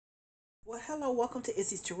Hello, welcome to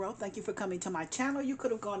Issy's Tarot. Thank you for coming to my channel. You could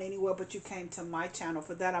have gone anywhere, but you came to my channel.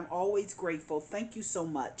 For that, I'm always grateful. Thank you so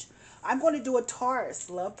much. I'm going to do a Taurus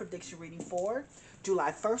love prediction reading for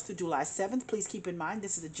July 1st to July 7th. Please keep in mind,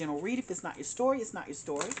 this is a general read. If it's not your story, it's not your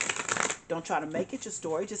story. Don't try to make it your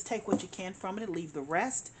story. Just take what you can from it and leave the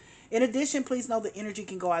rest. In addition, please know the energy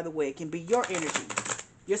can go either way. It can be your energy,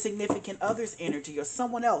 your significant other's energy, or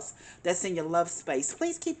someone else that's in your love space.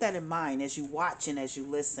 Please keep that in mind as you watch and as you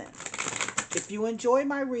listen. If you enjoy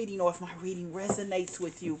my reading or if my reading resonates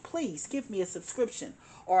with you, please give me a subscription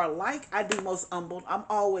or a like. I'd be most humbled. I'm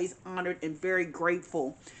always honored and very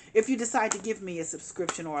grateful if you decide to give me a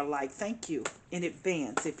subscription or a like. Thank you in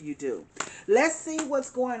advance if you do. Let's see what's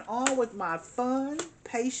going on with my fun,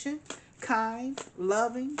 patient, kind,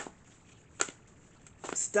 loving,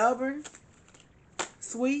 stubborn,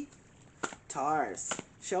 sweet Taurus.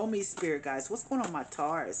 Show me, spirit guys, what's going on with my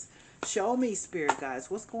Taurus? Show me, spirit guys,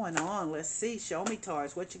 what's going on? Let's see. Show me,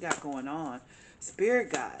 Taurus, what you got going on.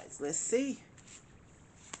 Spirit guys, let's see.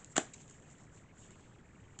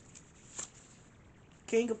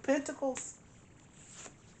 King of Pentacles.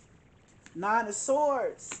 Nine of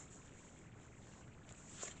Swords.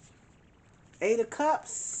 Eight of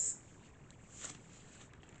Cups.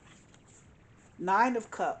 Nine of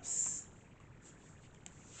Cups.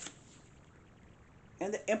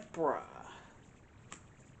 And the Emperor.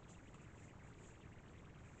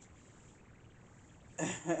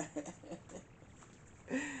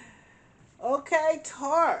 Okay,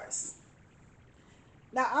 Taurus.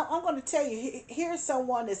 Now, I'm going to tell you, here's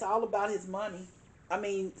someone that's all about his money. I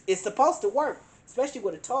mean, it's supposed to work, especially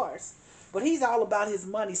with a Taurus. But he's all about his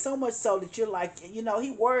money, so much so that you're like, you know, he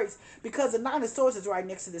worries because the Nine of Swords is right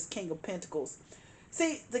next to this King of Pentacles.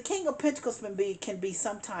 See, the King of Pentacles can be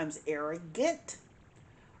sometimes arrogant.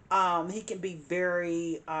 He can be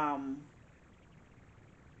very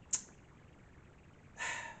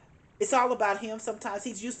it's all about him. Sometimes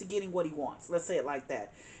he's used to getting what he wants. Let's say it like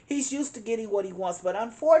that. He's used to getting what he wants, but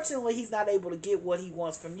unfortunately, he's not able to get what he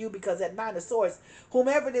wants from you because that Nine of Swords,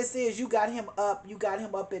 whomever this is, you got him up. You got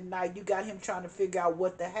him up at night. You got him trying to figure out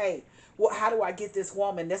how do I get this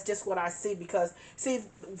woman? That's just what I see because, see,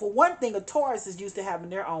 for one thing, a Taurus is used to having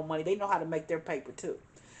their own money. They know how to make their paper too.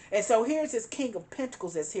 And so here's this King of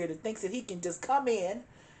Pentacles that's here that thinks that he can just come in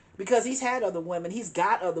because he's had other women. He's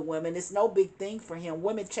got other women. It's no big thing for him.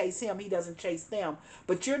 Women chase him. He doesn't chase them.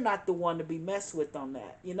 But you're not the one to be messed with on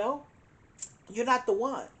that, you know? You're not the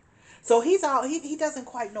one. So he doesn't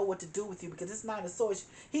quite know what to do with you because it's Nine of Swords.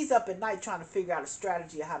 He's up at night trying to figure out a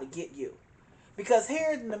strategy of how to get you. Because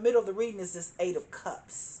here in the middle of the reading is this Eight of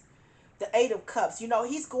Cups. The Eight of Cups. You know,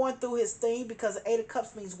 he's going through his thing because the Eight of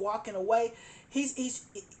Cups means walking away. He's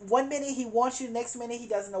one minute he wants you, next minute he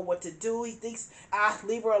doesn't know what to do. He thinks,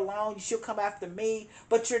 leave her alone. She'll come after me.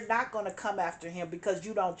 But you're not going to come after him because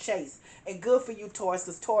you don't chase. And good for you, Taurus,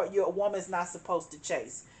 because Taurus, a woman's not supposed to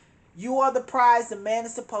chase. You are the prize. The man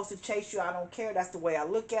is supposed to chase you. I don't care. That's the way I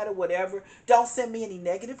look at it, whatever. Don't send me any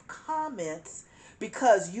negative comments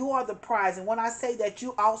because you are the prize. And when I say that,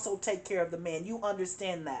 you also take care of the man. You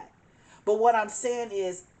understand that. But what I'm saying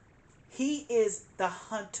is, he is the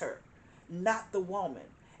hunter, not the woman.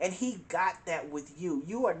 And he got that with you.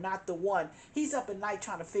 You are not the one. He's up at night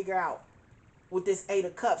trying to figure out with this Eight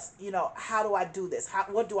of Cups, you know, how do I do this?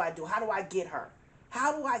 What do I do? How do I get her?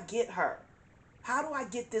 How do I get her? How do I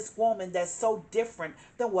get this woman that's so different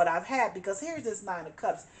than what I've had? Because here's this Nine of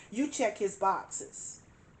Cups. You check his boxes.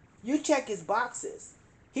 You check his boxes.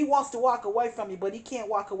 He wants to walk away from you, but he can't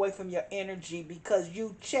walk away from your energy because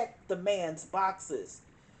you check the man's boxes.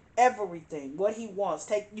 Everything, what he wants.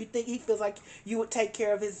 You think he feels like you would take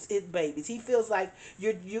care of his babies. He feels like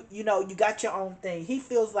you know, you got your own thing. He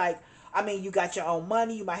feels like, I mean, you got your own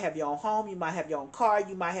money, you might have your own home, you might have your own car,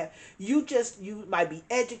 you might be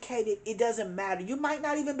educated. It doesn't matter. You might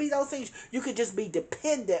not even be those things. You could just be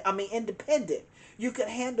independent. You could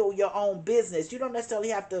handle your own business. You don't necessarily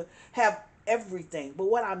have to have everything. But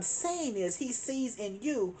what I'm saying is he sees in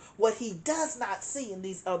you what he does not see in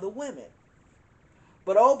these other women.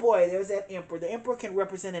 But oh boy, there's that Emperor. The Emperor can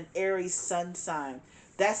represent an Aries sun sign.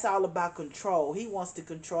 That's all about control. He wants to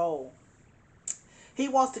control. He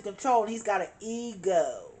wants to control, and he's got an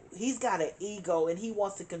ego. He's got an ego, and he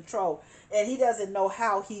wants to control. And he doesn't know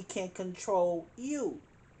how he can control you.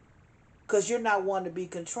 Because you're not one to be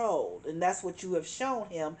controlled. And that's what you have shown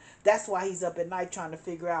him. That's why he's up at night trying to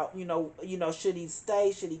figure out, you know, should he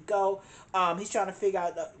stay? Should he go? He's trying to figure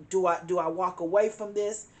out, do I walk away from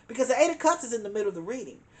this? Because the Eight of Cups is in the middle of the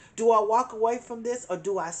reading. Do I walk away from this or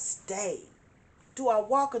do I stay? Do I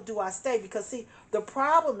walk or do I stay? Because see, the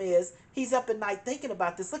problem is he's up at night thinking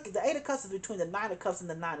about this. Look, the Eight of Cups is between the Nine of Cups and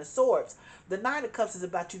the Nine of Swords. The Nine of Cups is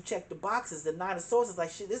about you check the boxes. The Nine of Swords is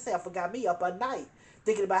like, shit, this hell forgot me up at night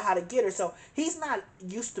thinking about how to get her. So he's not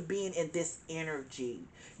used to being in this energy.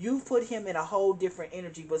 You put him in a whole different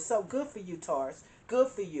energy. But so good for you, Taurus. Good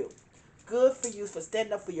for you. Good for you for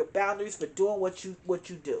standing up for your boundaries, for doing what you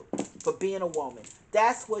do, for being a woman.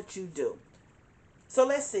 That's what you do. So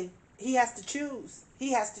let's see. He has to choose.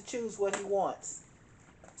 He has to choose what he wants.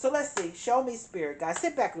 So let's see. Show me, spirit guys.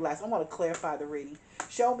 Sit back, relax. I want to clarify the reading.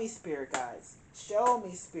 Show me, spirit guys. Show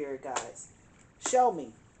me, spirit guys. Show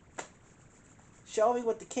me. Show me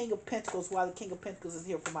what the King of Pentacles, why the King of Pentacles is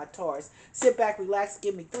here for my Taurus. Sit back, relax.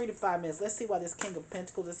 Give me 3 to 5 minutes. Let's see why this King of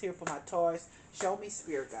Pentacles is here for my Taurus. Show me,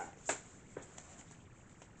 spirit guys.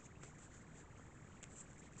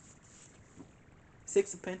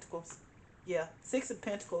 Six of Pentacles. Yeah, Six of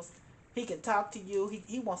Pentacles. He can talk to you.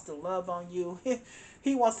 He wants to love on you.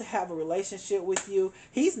 He wants to have a relationship with you.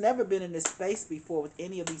 He's never been in this space before with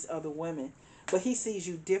any of these other women. But he sees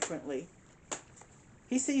you differently.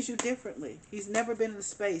 He sees you differently. He's never been in the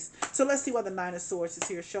space. So let's see why the Nine of Swords is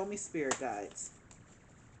here. Show me, spirit guides.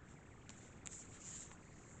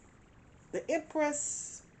 The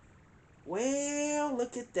Empress. Well,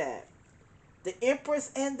 look at that. The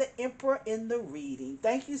Empress and the Emperor in the reading.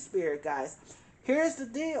 Thank you, spirit guys. Here's the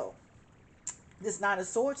deal. This Nine of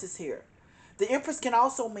Swords is here. The Empress can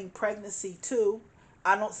also mean pregnancy too.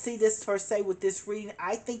 I don't see this per se with this reading.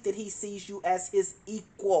 I think that he sees you as his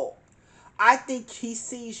equal. I think he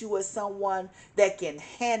sees you as someone that can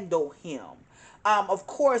handle him. Of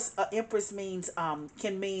course, Empress means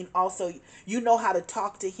can mean also you know how to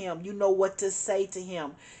talk to him. You know what to say to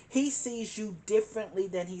him. He sees you differently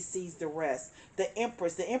than he sees the rest. The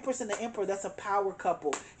Empress and the Emperor, that's a power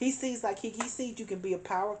couple. He sees like he sees you can be a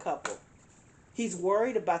power couple. He's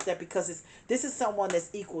worried about that because this is someone that's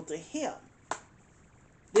equal to him.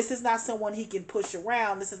 This is not someone he can push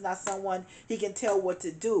around. This is not someone he can tell what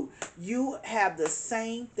to do. You have the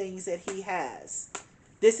same things that he has.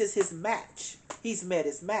 This is his match. He's met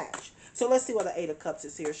his match. So let's see why the Eight of Cups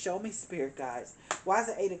is here. Show me, spirit guys. Why is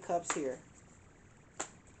the Eight of Cups here?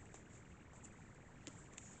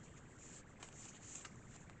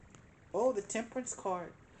 Oh, the Temperance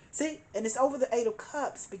card. See, and it's over the Eight of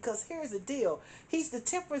Cups because here's the deal. The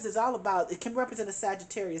Temperance is all about, it can represent a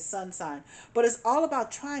Sagittarius sun sign, but it's all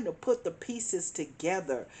about trying to put the pieces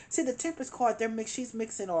together. See, the Temperance card, she's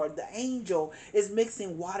mixing, or the angel is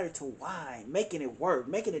mixing water to wine, making it work,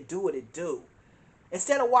 making it do what it do.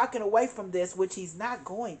 Instead of walking away from this, which he's not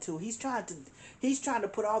going to, he's trying to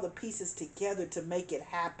put all the pieces together to make it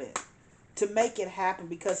happen. To make it happen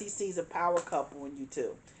because he sees a power couple in you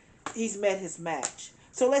two. He's met his match.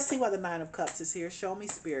 So let's see why the Nine of Cups is here. Show me,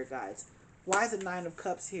 spirit guides. Why is the Nine of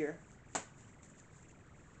Cups here?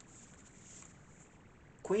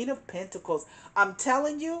 Queen of Pentacles. I'm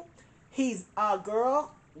telling you, he's a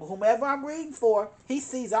girl, whomever I'm reading for, he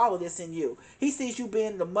sees all of this in you. He sees you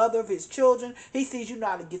being the mother of his children. He sees you know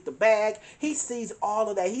how to get the bag. He sees all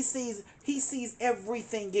of that. He sees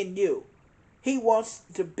everything in you. He wants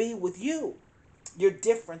to be with you. You're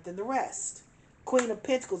different than the rest. Queen of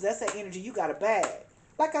Pentacles, that's that energy. You got a bag.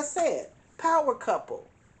 Like I said, power couple.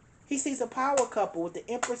 He sees a power couple with the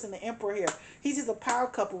Empress and the Emperor here. He sees a power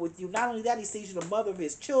couple with you. Not only that, he sees you the mother of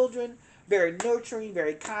his children. Very nurturing,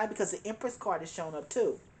 very kind, because the Empress card is shown up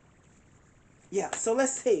too. Yeah, so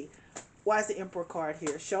let's see. Why is the Emperor card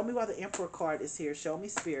here? Show me why the Emperor card is here. Show me,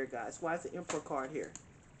 spirit guys. Why is the Emperor card here?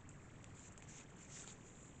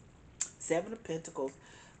 Seven of Pentacles.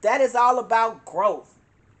 That is all about growth.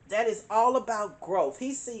 That is all about growth.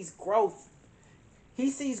 He sees growth. He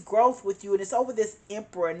sees growth with you, and it's over this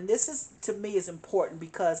Emperor. And this is, to me, is important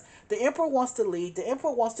because the Emperor wants to lead. The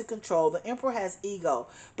Emperor wants to control. The Emperor has ego.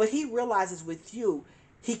 But he realizes with you,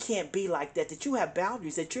 he can't be like that. That you have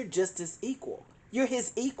boundaries. That you're just as equal. You're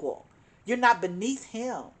his equal. You're not beneath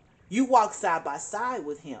him. You walk side by side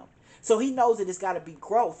with him. So he knows that it's got to be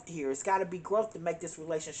growth here. It's got to be growth to make this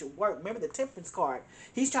relationship work. Remember the Temperance card.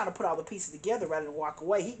 He's trying to put all the pieces together rather than walk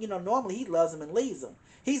away. Normally he loves them and leaves them.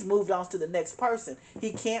 He's moved on to the next person.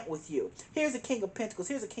 He can't with you. Here's the King of Pentacles.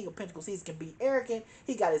 Here's the King of Pentacles. He can be arrogant.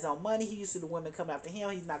 He got his own money. He used to the women come after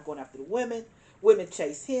him. He's not going after the women. Women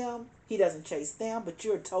chase him. He doesn't chase them. But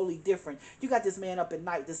you're totally different. You got this man up at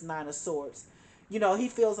night, this Nine of Swords. He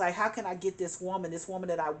feels like, how can I get this woman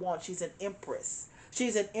that I want? She's an Empress.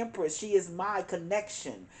 She's an Empress. She is my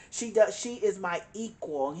connection. She is my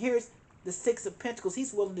equal. And The Six of Pentacles,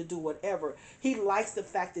 he's willing to do whatever. He likes the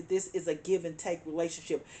fact that this is a give and take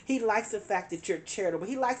relationship. He likes the fact that you're charitable.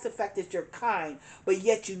 He likes the fact that you're kind, but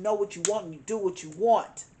yet you know what you want and you do what you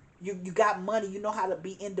want. You got money. You know how to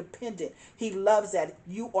be independent. He loves that.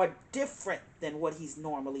 You are different than what he's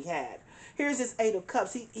normally had. Here's his Eight of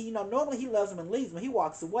Cups. Normally he loves him and leaves him. He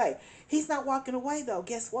walks away. He's not walking away though.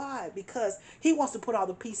 Guess why? Because he wants to put all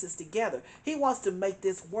the pieces together. He wants to make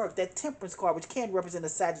this work. That Temperance card, which can represent a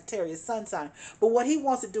Sagittarius sun sign, but what he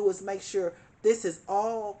wants to do is make sure this is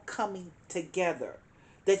all coming together.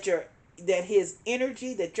 That your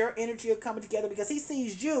energy are coming together, because he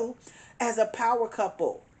sees you as a power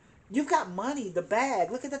couple. You've got money, the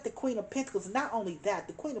bag. Look at that, the Queen of Pentacles. Not only that,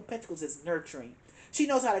 the Queen of Pentacles is nurturing. She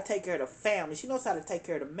knows how to take care of the family. She knows how to take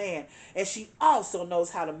care of the man. And she also knows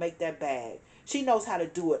how to make that bag. She knows how to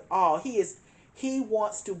do it all. He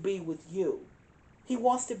wants to be with you. He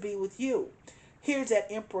wants to be with you. Here's that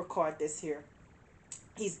Emperor card that's here.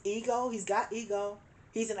 He's ego. He's got ego.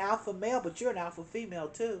 He's an alpha male, but you're an alpha female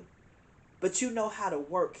too. But you know how to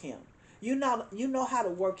work him. You know how to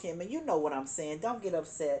work him, and you know what I'm saying. Don't get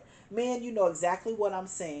upset. Man, you know exactly what I'm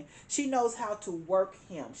saying. She knows how to work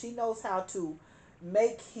him. She knows how to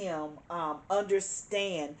make him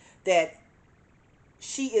understand that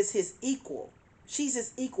she is his equal. She's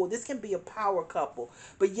his equal. This can be a power couple,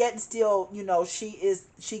 but yet and still,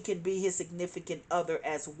 she can be his significant other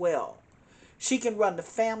as well. She can run the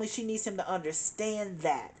family. She needs him to understand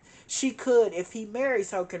that. She could, if he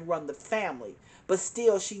marries her, can run the family. But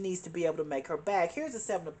still, she needs to be able to make her back. Here's the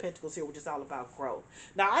Seven of Pentacles here, which is all about growth.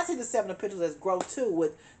 Now, I see the Seven of Pentacles as growth, too,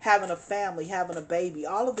 with having a family, having a baby,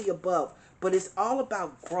 all of the above. But it's all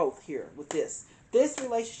about growth here with this. This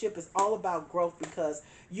relationship is all about growth because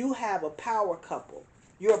you have a power couple.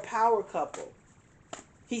 You're a power couple.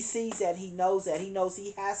 He sees that. He knows that. He knows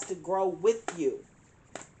he has to grow with you.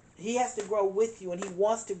 He has to grow with you, and he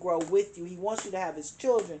wants to grow with you. He wants you to have his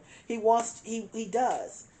children. He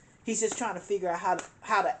does. He's just trying to figure out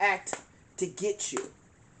how to act to get you,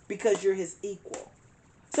 because you're his equal.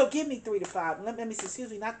 So give me 3 to 5. Let me see,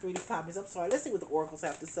 excuse me, not 3 to 5 minutes. I'm sorry. Let's see what the oracles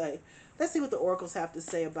have to say. Let's see what the oracles have to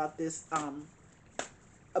say about this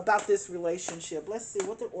relationship. Let's see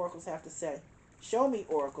what the oracles have to say. Show me,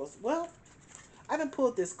 oracles. Well, I haven't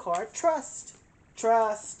pulled this card. Trust.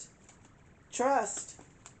 Trust. Trust.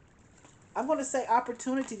 I'm going to say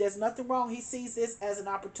opportunity. There's nothing wrong. He sees this as an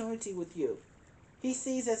opportunity with you. He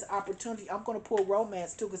sees as opportunity. I'm going to pull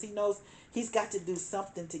romance too, because he knows he's got to do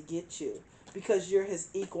something to get you, because you're his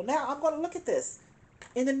equal. Now, I'm going to look at this.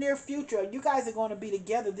 In the near future, you guys are going to be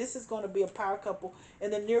together. This is going to be a power couple.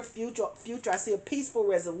 In the near future, I see a peaceful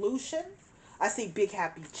resolution. I see big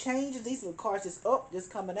happy changes. These little cards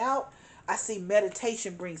just coming out. I see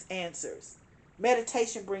meditation brings answers.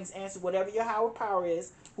 Meditation brings answers. Whatever your higher power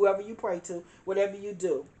is, whoever you pray to, whatever you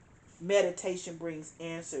do, meditation brings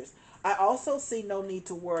answers. I also see no need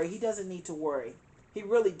to worry. He doesn't need to worry. He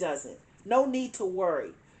really doesn't. No need to worry.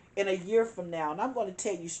 In a year from now, and I'm going to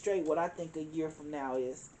tell you straight what I think a year from now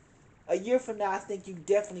is. A year from now, I think you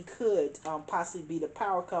definitely could possibly be the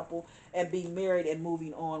power couple and be married and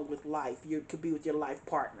moving on with life. You could be with your life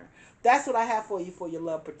partner. That's what I have for you for your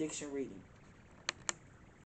love prediction reading.